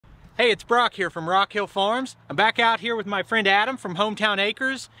Hey, it's Brock here from Rock Hill Farms. I'm back out here with my friend Adam from Hometown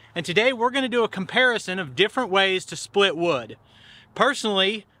Acres, and today we're going to do a comparison of different ways to split wood.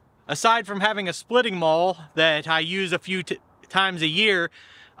 Personally, aside from having a splitting maul that I use a few times a year,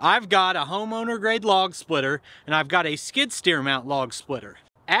 I've got a homeowner grade log splitter and I've got a skid steer mount log splitter.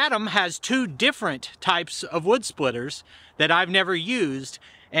 Adam has two different types of wood splitters that I've never used,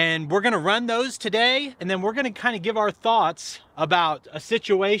 and we're going to run those today, and then we're going to kind of give our thoughts about a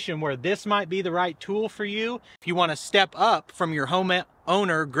situation where this might be the right tool for you if you want to step up from your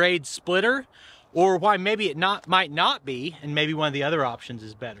homeowner grade splitter, or why maybe it might not be, and maybe one of the other options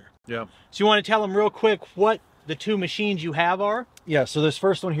is better. Yeah. So you want to tell them real quick what the two machines you have are? Yeah, so this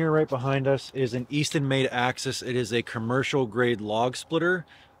first one here right behind us is an Eastonmade Axis. It is a commercial grade log splitter.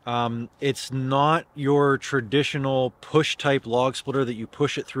 It's not your traditional push type log splitter that you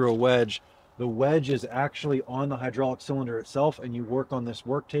push it through a wedge. The wedge is actually on the hydraulic cylinder itself, and you work on this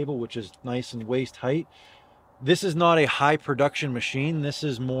work table, which is nice and waist height. This is not a high production machine. This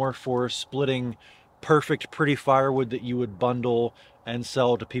is more for splitting perfect, pretty firewood that you would bundle and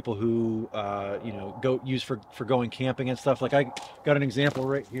sell to people who, you know, use for going camping and stuff. Like, I got an example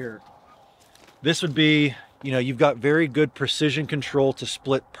right here. This would be, you know, you've got very good precision control to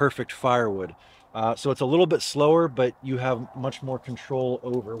split perfect firewood. So it's a little bit slower, but you have much more control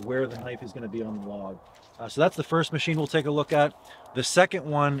over where the knife is going to be on the log. So that's the first machine we'll take a look at. The second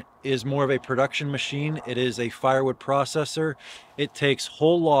one is more of a production machine. It is a firewood processor. It takes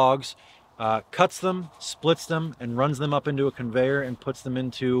whole logs, cuts them, splits them, and runs them up into a conveyor and puts them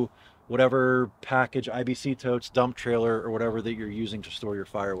into whatever package, IBC totes, dump trailer, or whatever that you're using to store your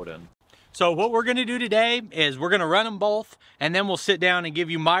firewood in. So what we're going to do today is we're going to run them both, and then we'll sit down and give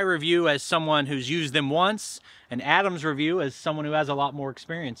you my review as someone who's used them once, and Adam's review as someone who has a lot more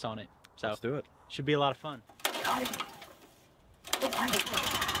experience on it. So let's do it. Should be a lot of fun.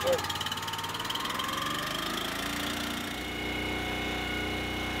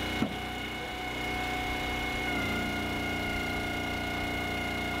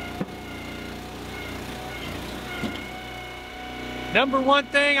 Number one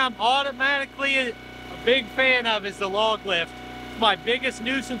thing I'm automatically a big fan of is the log lift. My biggest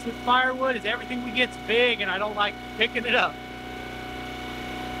nuisance with firewood is everything we get's big, and I don't like picking it up.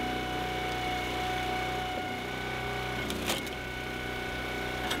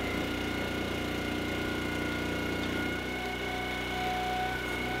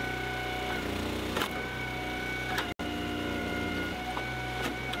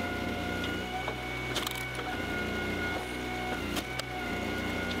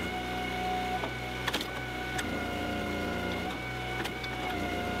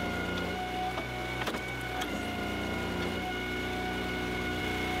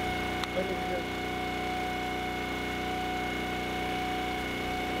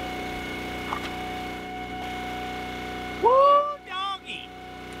 Woo, doggy!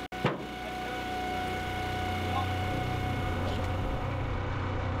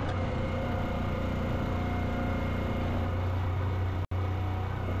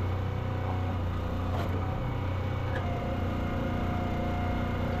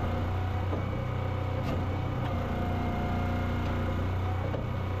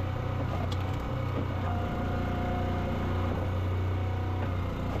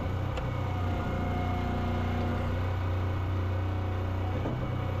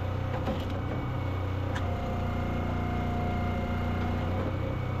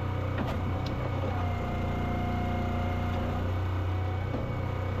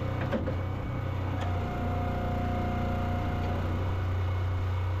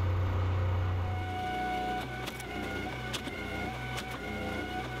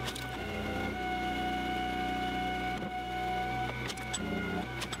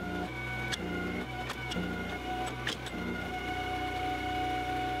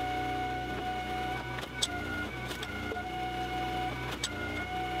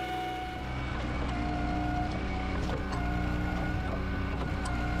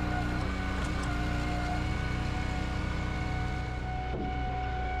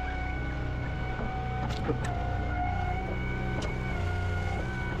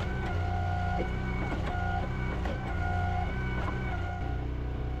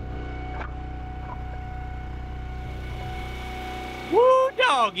 Woo,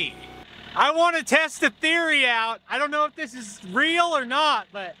 doggy! I want to test the theory out. I don't know if this is real or not,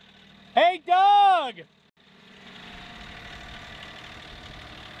 but hey, Doug!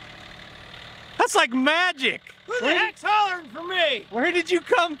 That's like magic. Who the heck's hollering for me? Where did you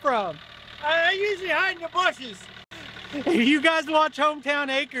come from? I usually hide in the bushes. If you guys watch Hometown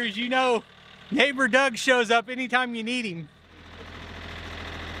Acres, you know neighbor Doug shows up anytime you need him.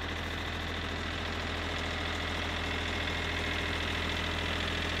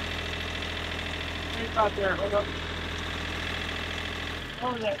 Out there, hold up.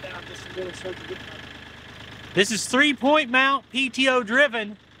 Hold that down just a little so you get This is 3-point mount, PTO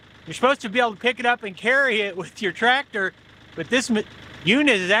driven. You're supposed to be able to pick it up and carry it with your tractor, but this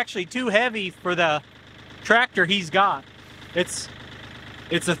unit is actually too heavy for the tractor he's got. It's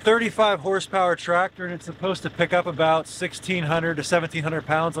a 35 horsepower tractor, and it's supposed to pick up about 1,600 to 1,700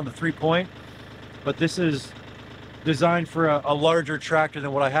 pounds on the 3-point. But this is designed for a larger tractor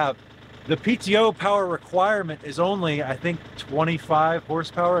than what I have. The PTO power requirement is only, I think, 25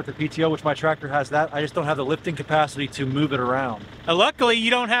 horsepower at the PTO, which my tractor has that. I just don't have the lifting capacity to move it around. Luckily,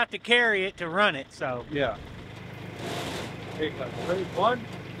 you don't have to carry it to run it, so. Yeah. Here you go. Ready? 1,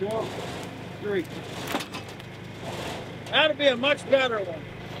 2, 3. That'd be a much better one.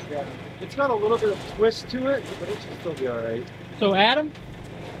 Yeah. It's got a little bit of twist to it, but it should still be all right. So Adam,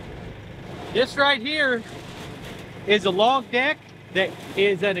 this right here is a log deck that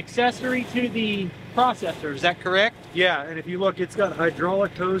is an accessory to the processor. Is that correct? Yeah, and if you look, it's got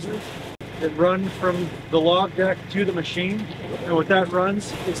hydraulic hoses that run from the log deck to the machine. And what that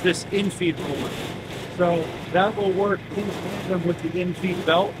runs is this in-feed roller. So that will work in tandem with the in-feed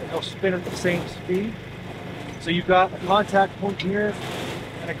belt, and they'll spin at the same speed. So you've got a contact point here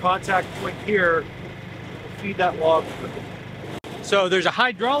and a contact point here to feed that log. So there's a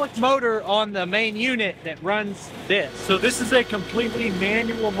hydraulic motor on the main unit that runs this. So this is a completely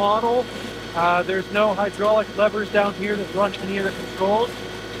manual model. There's no hydraulic levers down here that run any of the controls.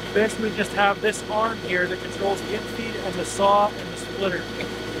 Basically just have this arm here that controls the in-feed and the saw and the splitter.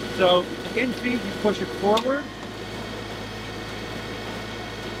 So the in-feed, you push it forward.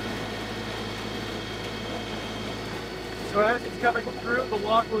 So as it's coming through, the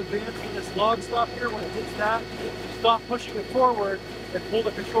log will advance to this log stop here. When it hits that, you stop pushing it forward and pull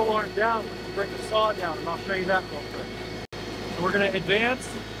the control arm down, which will bring the saw down, and I'll show you that real quick. So we're going to advance.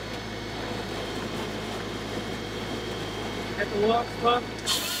 Hit the log stop.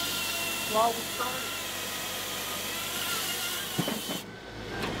 Saw will start.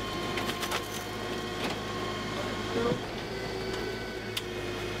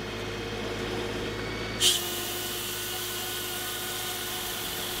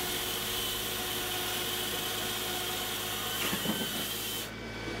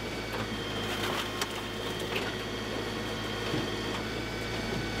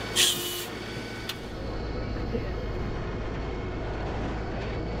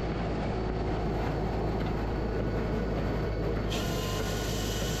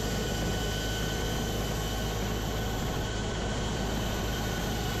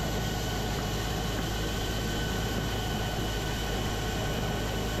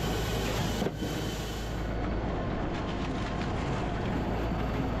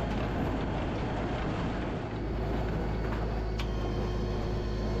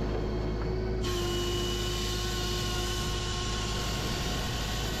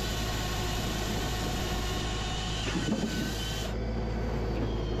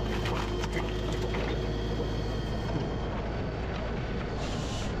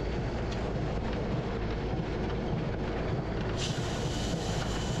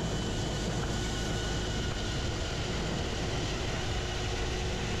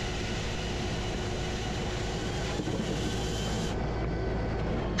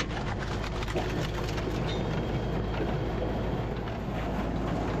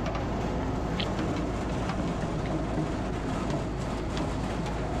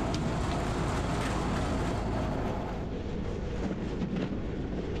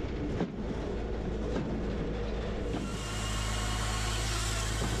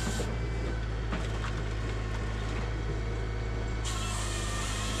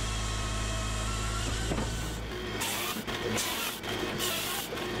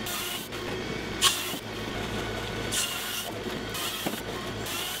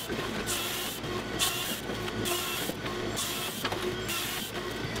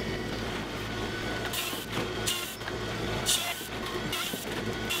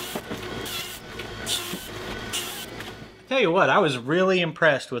 Tell you what, I was really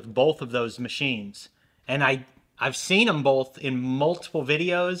impressed with both of those machines. And I've seen them both in multiple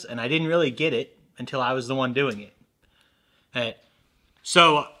videos, and I didn't really get it until I was the one doing it.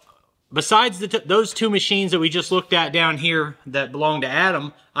 So besides those two machines that we just looked at down here that belong to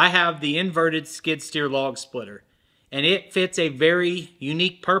Adam, I have the inverted skid steer log splitter. And it fits a very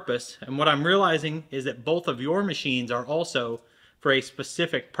unique purpose. And what I'm realizing is that both of your machines are also for a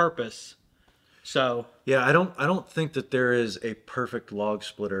specific purpose. So yeah, I don't think that there is a perfect log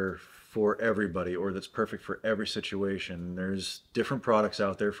splitter for everybody, or that's perfect for every situation. There's different products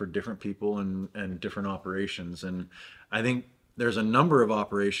out there for different people and different operations. And I think there's a number of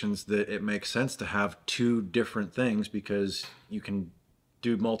operations that it makes sense to have two different things because you can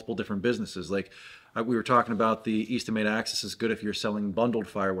do multiple different businesses. Like we were talking about, the Eastonmade Axis is good if you're selling bundled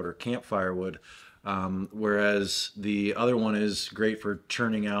firewood or camp firewood, whereas the other one is great for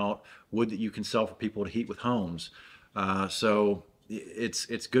churning out wood that you can sell for people to heat with homes. So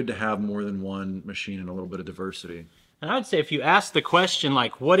it's good to have more than one machine and a little bit of diversity. And I would say if you ask the question,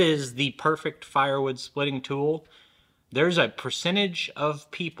 like, what is the perfect firewood splitting tool? There's a percentage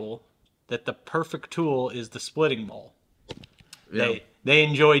of people that the perfect tool is the splitting maul. Yeah. They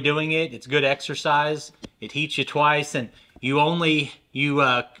enjoy doing it. It's good exercise. It heats you twice, and you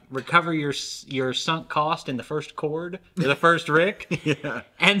recover your sunk cost in the first cord or the first rick. Yeah.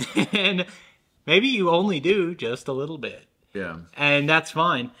 And then maybe you only do just a little bit. Yeah. And that's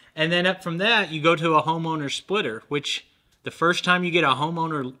fine. And then up from that, you go to a homeowner splitter, which the first time you get a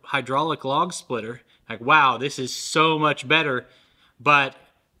homeowner hydraulic log splitter, like, wow, this is so much better. But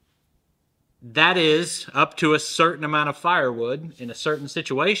that is up to a certain amount of firewood in a certain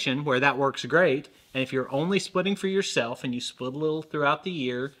situation where that works great. And if you're only splitting for yourself and you split a little throughout the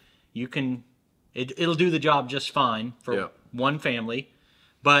year, you can, it'll do the job just fine for one family.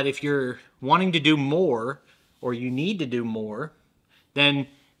 But if you're wanting to do more, or you need to do more, then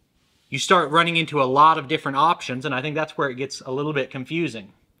you start running into a lot of different options, and I think that's where it gets a little bit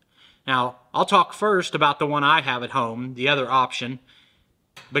confusing. Now, I'll talk first about the one I have at home, the other option,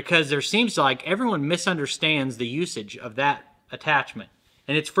 because there seems like everyone misunderstands the usage of that attachment,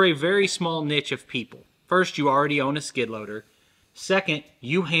 and it's for a very small niche of people. First, you already own a skid loader. Second,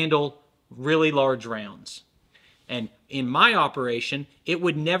 you handle really large rounds. And in my operation, it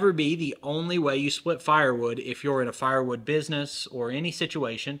would never be the only way you split firewood if you're in a firewood business or any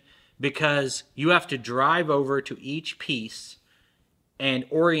situation, because you have to drive over to each piece and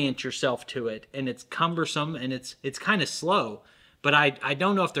orient yourself to it, and it's cumbersome and it's kind of slow. But I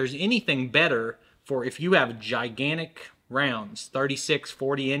don't know if there's anything better for if you have gigantic rounds, 36,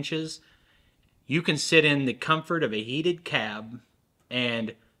 40 inches, you can sit in the comfort of a heated cab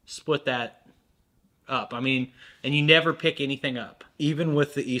and split that up. I mean, and you never pick anything up. Even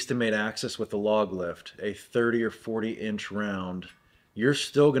with the Eastonmade Axis with the log lift, a 30 or 40 inch round, you're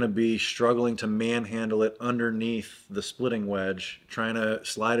still going to be struggling to manhandle it underneath the splitting wedge, trying to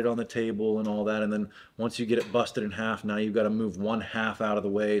slide it on the table and all that. And then once you get it busted in half, now you've got to move one half out of the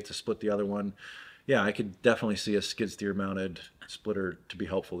way to split the other one. Yeah, I could definitely see a skid steer mounted splitter to be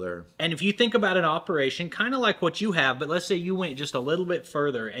helpful there. And if you think about an operation kind of like what you have, but let's say you went just a little bit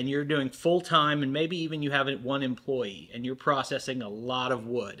further and you're doing full time, and maybe even you have one employee and you're processing a lot of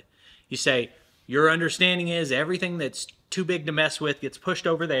wood. You say your understanding is everything that's too big to mess with gets pushed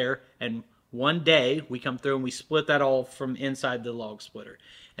over there, and one day we come through and we split that all from inside the log splitter.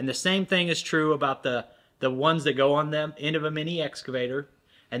 And the same thing is true about the ones that go on the end of a mini excavator,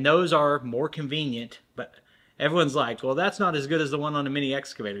 and those are more convenient. But everyone's like, well, that's not as good as the one on a mini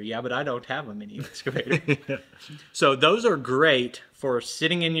excavator. Yeah, but I don't have a mini excavator. So those are great for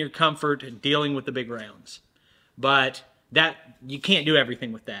sitting in your comfort and dealing with the big rounds. But that you can't do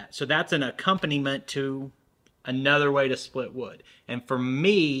everything with that. So that's an accompaniment to another way to split wood. And for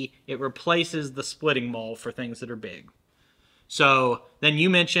me, it replaces the splitting maul for things that are big. So then you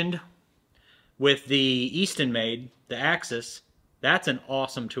mentioned with the Eastonmade, the Axis, that's an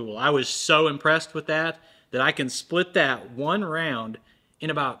awesome tool. I was so impressed with that I can split that one round in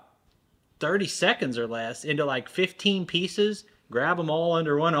about 30 seconds or less into like 15 pieces, grab them all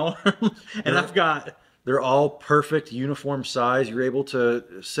under one arm, and I've got... They're all perfect, uniform size. You're able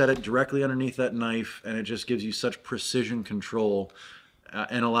to set it directly underneath that knife, and it just gives you such precision control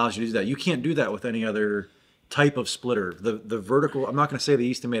and allows you to do that. You can't do that with any other type of splitter. The vertical, I'm not going to say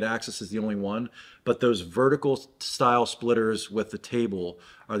the Eastonmade Axis is the only one, but those vertical style splitters with the table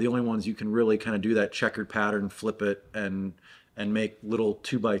are the only ones you can really kind of do that checkered pattern, flip it, and make little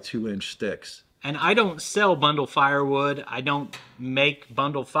 2x2 inch sticks. And I don't sell bundle firewood. I don't make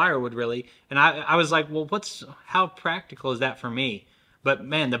bundle firewood, really. And I was like, well, how practical is that for me? But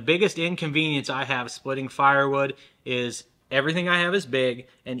man, the biggest inconvenience I have splitting firewood is everything I have is big,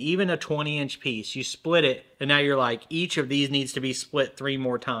 and even a 20-inch piece, you split it, and now you're like, each of these needs to be split 3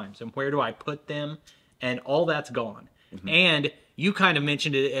 more times. And where do I put them? And all that's gone. Mm-hmm. And you kind of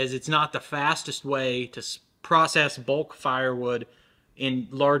mentioned it as it's not the fastest way to process bulk firewood in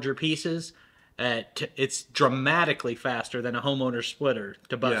larger pieces. It's dramatically faster than a homeowner splitter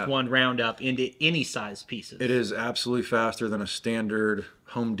to bust one round up into any size pieces. It is absolutely faster than a standard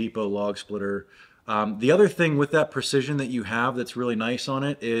Home Depot log splitter. The other thing with that precision that you have that's really nice on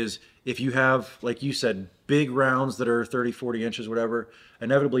it is if you have, like you said, big rounds that are 30, 40 inches, whatever,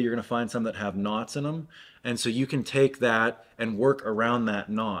 inevitably you're going to find some that have knots in them. And so you can take that and work around that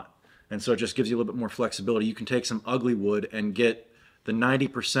knot. And so it just gives you a little bit more flexibility. You can take some ugly wood and get the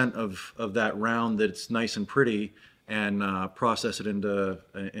 90% of that round that's nice and pretty and process it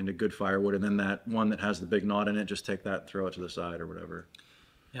into good firewood. And then that one that has the big knot in it, just take that and throw it to the side or whatever.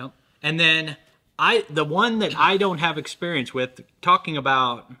 Yep. And then the one that I don't have experience with, talking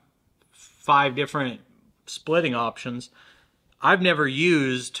about 5 different splitting options, I've never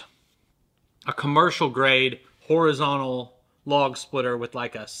used a commercial grade horizontal log splitter with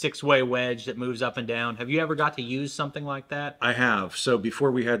like a 6-way wedge that moves up and down. Have you ever got to use something like that? I have. So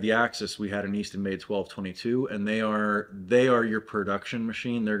before we had the Axis, we had an Eastonmade 1222, and they are your production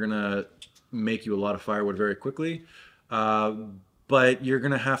machine. They're gonna make you a lot of firewood very quickly, but you're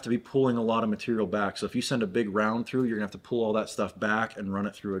gonna have to be pulling a lot of material back. So if you send a big round through, you're gonna have to pull all that stuff back and run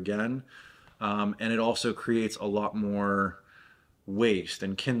it through again. And it also creates a lot more waste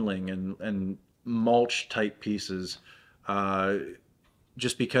and kindling and mulch type pieces.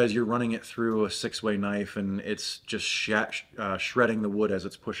 Just because you're running it through a 6-way knife and it's just shredding the wood as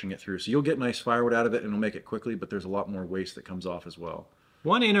it's pushing it through. So you'll get nice firewood out of it and it'll make it quickly, but there's a lot more waste that comes off as well.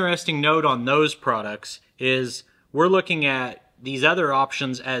 One interesting note on those products is we're looking at these other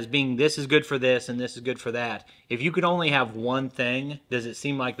options as being this is good for this and this is good for that. If you could only have one thing, does it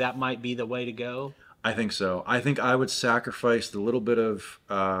seem like that might be the way to go? I think so. I think I would sacrifice the little bit of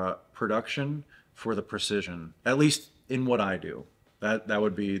production for the precision, at least in what I do. That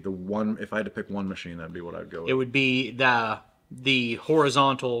would be the one. If I had to pick one machine, that'd be what I'd go with. It would be the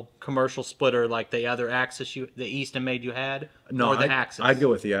horizontal commercial splitter like the other Axis the Eastonmade you had. No, or the Axis. I'd go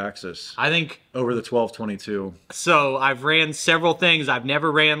with the Axis. I think over the 1222. So I've ran several things. I've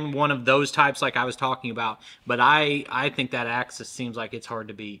never ran one of those types like I was talking about, but I think that Axis seems like it's hard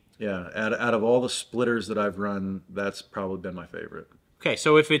to beat. Yeah, out of all the splitters that I've run, that's probably been my favorite. Okay,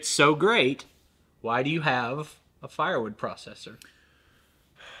 so if it's so great, why do you have a firewood processor?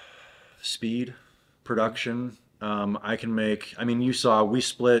 Speed, production. I can make, I mean, you saw we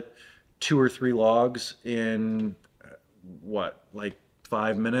split 2 or 3 logs in what, like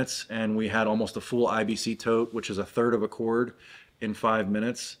 5 minutes, and we had almost a full IBC tote, which is a 1/3 of a cord, in 5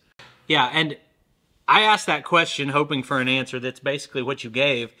 minutes. Yeah, and I asked that question hoping for an answer that's basically what you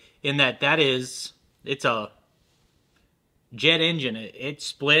gave, in that it's a jet engine. It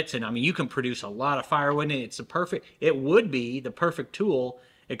splits, and I mean, you can produce a lot of firewood, and it would be the perfect tool,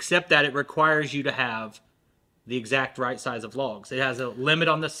 except that it requires you to have the exact right size of logs. It has a limit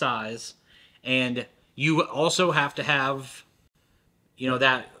on the size, and you also have to have, you know,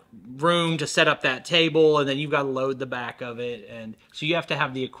 that room to set up that table, and then you've got to load the back of it, and so you have to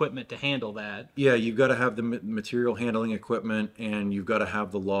have the equipment to handle that. Yeah, you've got to have the material handling equipment, and you've got to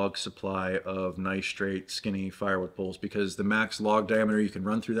have the log supply of nice, straight, skinny firewood poles, because the max log diameter you can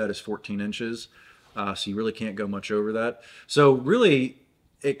run through that is 14 inches, so you really can't go much over that. So really,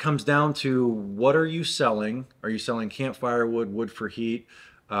 it comes down to what are you selling? Are you selling camp firewood, wood for heat?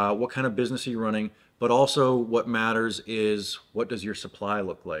 What kind of business are you running? But also what matters is what does your supply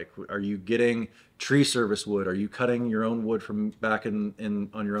look like? Are you getting tree service wood? Are you cutting your own wood from back on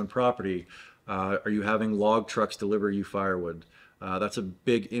your own property? Are you having log trucks deliver you firewood? That's a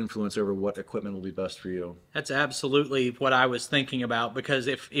big influence over what equipment will be best for you. That's absolutely what I was thinking about, because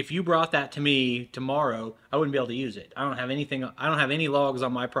if you brought that to me tomorrow, I wouldn't be able to use it. I don't have anything. I don't have any logs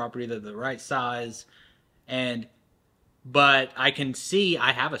on my property that are the right size, but I can see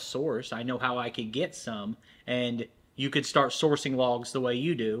I have a source. I know how I could get some, and you could start sourcing logs the way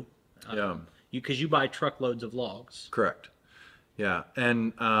you do. Yeah. Because you buy truckloads of logs. Correct. Yeah,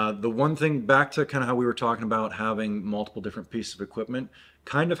 and the one thing, back to kind of how we were talking about having multiple different pieces of equipment,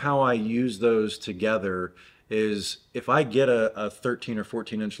 kind of how I use those together is if I get a 13 or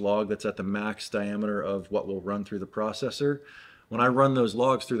 14 inch log that's at the max diameter of what will run through the processor, when I run those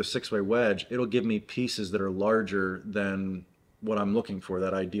logs through the 6-way wedge, it'll give me pieces that are larger than what I'm looking for,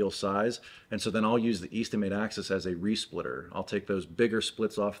 that ideal size. And so then I'll use the Eastonmade Axis as a resplitter. I'll take those bigger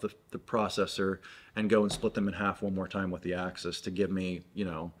splits off the processor and go and split them in half one more time with the Axis to give me, you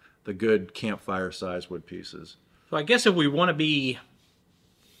know, the good campfire size wood pieces. So I guess if we want to be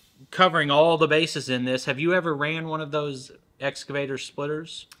covering all the bases in this, have you ever ran one of those excavator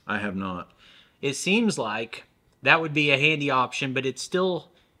splitters? I have not. It seems like that would be a handy option, but it's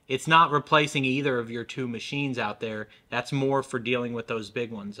not replacing either of your 2 machines out there. That's more for dealing with those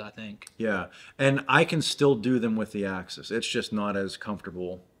big ones, I think. Yeah, and I can still do them with the Axis. It's just not as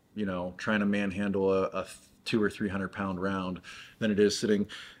comfortable, you know, trying to manhandle a 200 or 300 pound round than it is sitting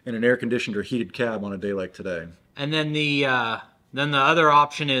in an air conditioned or heated cab on a day like today. And then the other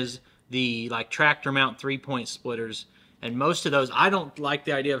option is the like tractor mount 3-point splitters. And most of those, I don't like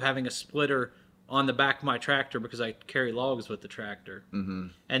the idea of having a splitter on the back of my tractor because I carry logs with the tractor. Mm-hmm.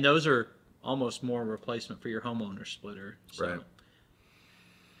 And those are almost more a replacement for your homeowner splitter. So. Right.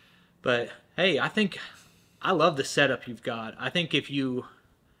 But hey, I love the setup you've got. I think if you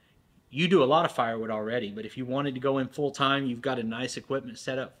do a lot of firewood already, but if you wanted to go in full time, you've got a nice equipment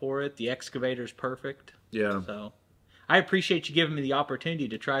set up for it. The excavator's perfect. Yeah. So I appreciate you giving me the opportunity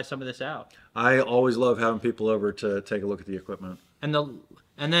to try some of this out. I always love having people over to take a look at the equipment.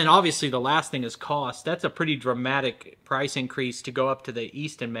 And then obviously the last thing is cost. That's a pretty dramatic price increase to go up to the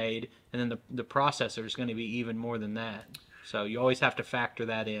Eastonmade, and then the processor is going to be even more than that. So you always have to factor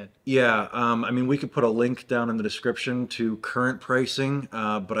that in. Yeah, I mean, we could put a link down in the description to current pricing,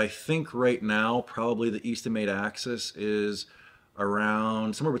 but I think right now probably the Eastonmade Axis is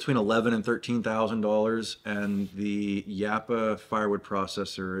around somewhere between $11,000 and $13,000, and the Japa firewood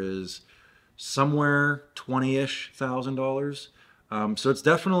processor is somewhere $20-ish thousand. So it's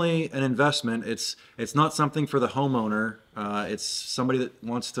definitely an investment. It's not something for the homeowner. It's somebody that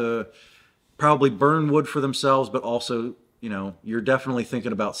wants to probably burn wood for themselves, but also, you know, you're definitely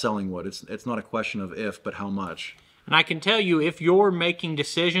thinking about selling wood. It's not a question of if, but how much. And I can tell you, if you're making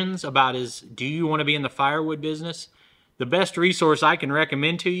decisions about do you want to be in the firewood business, the best resource I can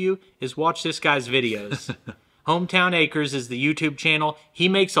recommend to you is watch this guy's videos. Hometown Acres is the YouTube channel. He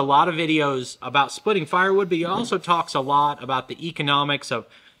makes a lot of videos about splitting firewood, but he also talks a lot about the economics of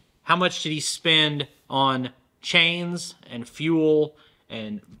how much did he spend on chains and fuel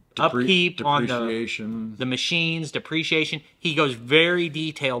and upkeep on the machines, depreciation. He goes very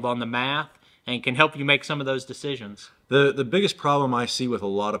detailed on the math and can help you make some of those decisions. The biggest problem I see with a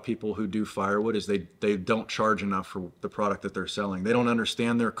lot of people who do firewood is they don't charge enough for the product that they're selling. They don't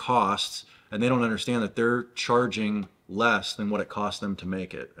understand their costs, and they don't understand that they're charging less than what it costs them to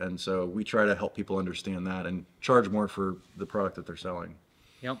make it. And so we try to help people understand that and charge more for the product that they're selling.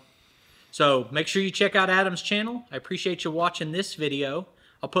 Yep. So make sure you check out Adam's channel. I appreciate you watching this video.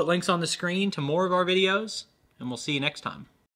 I'll put links on the screen to more of our videos, and we'll see you next time.